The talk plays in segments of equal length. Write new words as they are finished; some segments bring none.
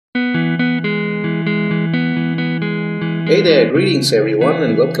Hey there, greetings everyone,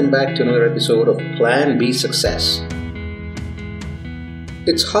 and welcome back to another episode of Plan B Success.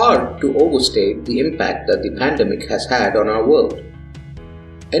 It's hard to overstate the impact that the pandemic has had on our world.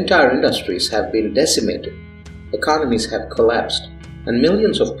 Entire industries have been decimated, economies have collapsed, and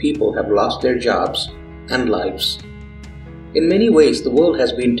millions of people have lost their jobs and lives. In many ways, the world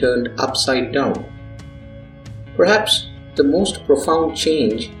has been turned upside down. Perhaps the most profound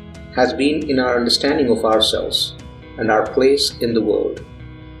change has been in our understanding of ourselves and our place in the world.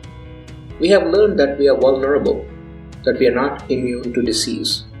 We have learned that we are vulnerable, that we are not immune to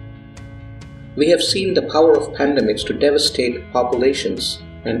disease. We have seen the power of pandemics to devastate populations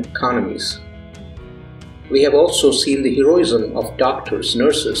and economies. We have also seen the heroism of doctors,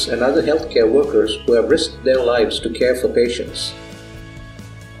 nurses, and other healthcare workers who have risked their lives to care for patients.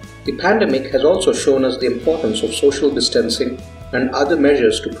 The pandemic has also shown us the importance of social distancing and other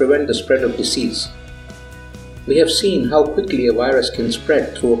measures to prevent the spread of disease. We have seen how quickly a virus can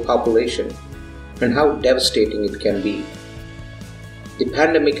spread through a population and how devastating it can be. The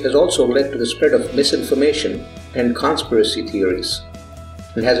pandemic has also led to the spread of misinformation and conspiracy theories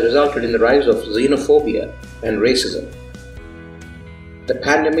and has resulted in the rise of xenophobia and racism. The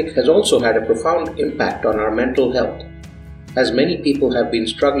pandemic has also had a profound impact on our mental health, as many people have been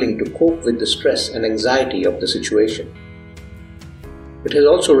struggling to cope with the stress and anxiety of the situation. It has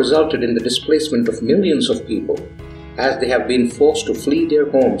also resulted in the displacement of millions of people as they have been forced to flee their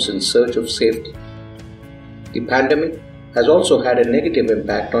homes in search of safety. The pandemic has also had a negative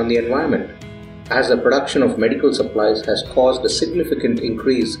impact on the environment, as the production of medical supplies has caused a significant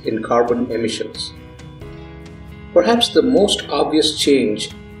increase in carbon emissions. Perhaps the most obvious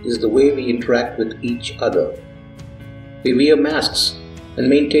change is the way we interact with each other. We wear masks and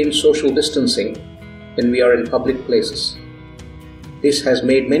maintain social distancing when we are in public places. This has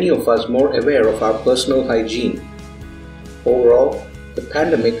made many of us more aware of our personal hygiene. Overall, the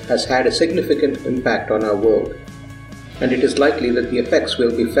pandemic has had a significant impact on our world, and it is likely that the effects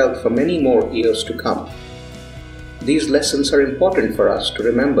will be felt for many more years to come. These lessons are important for us to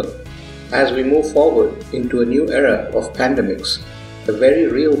remember as we move forward into a new era of pandemics, a very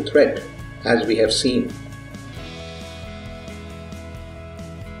real threat as we have seen.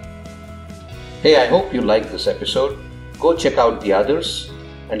 Hey, I hope you liked this episode. Go check out the others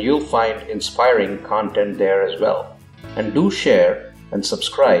and you'll find inspiring content there as well. And do share and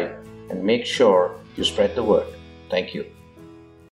subscribe and make sure you spread the word. Thank you.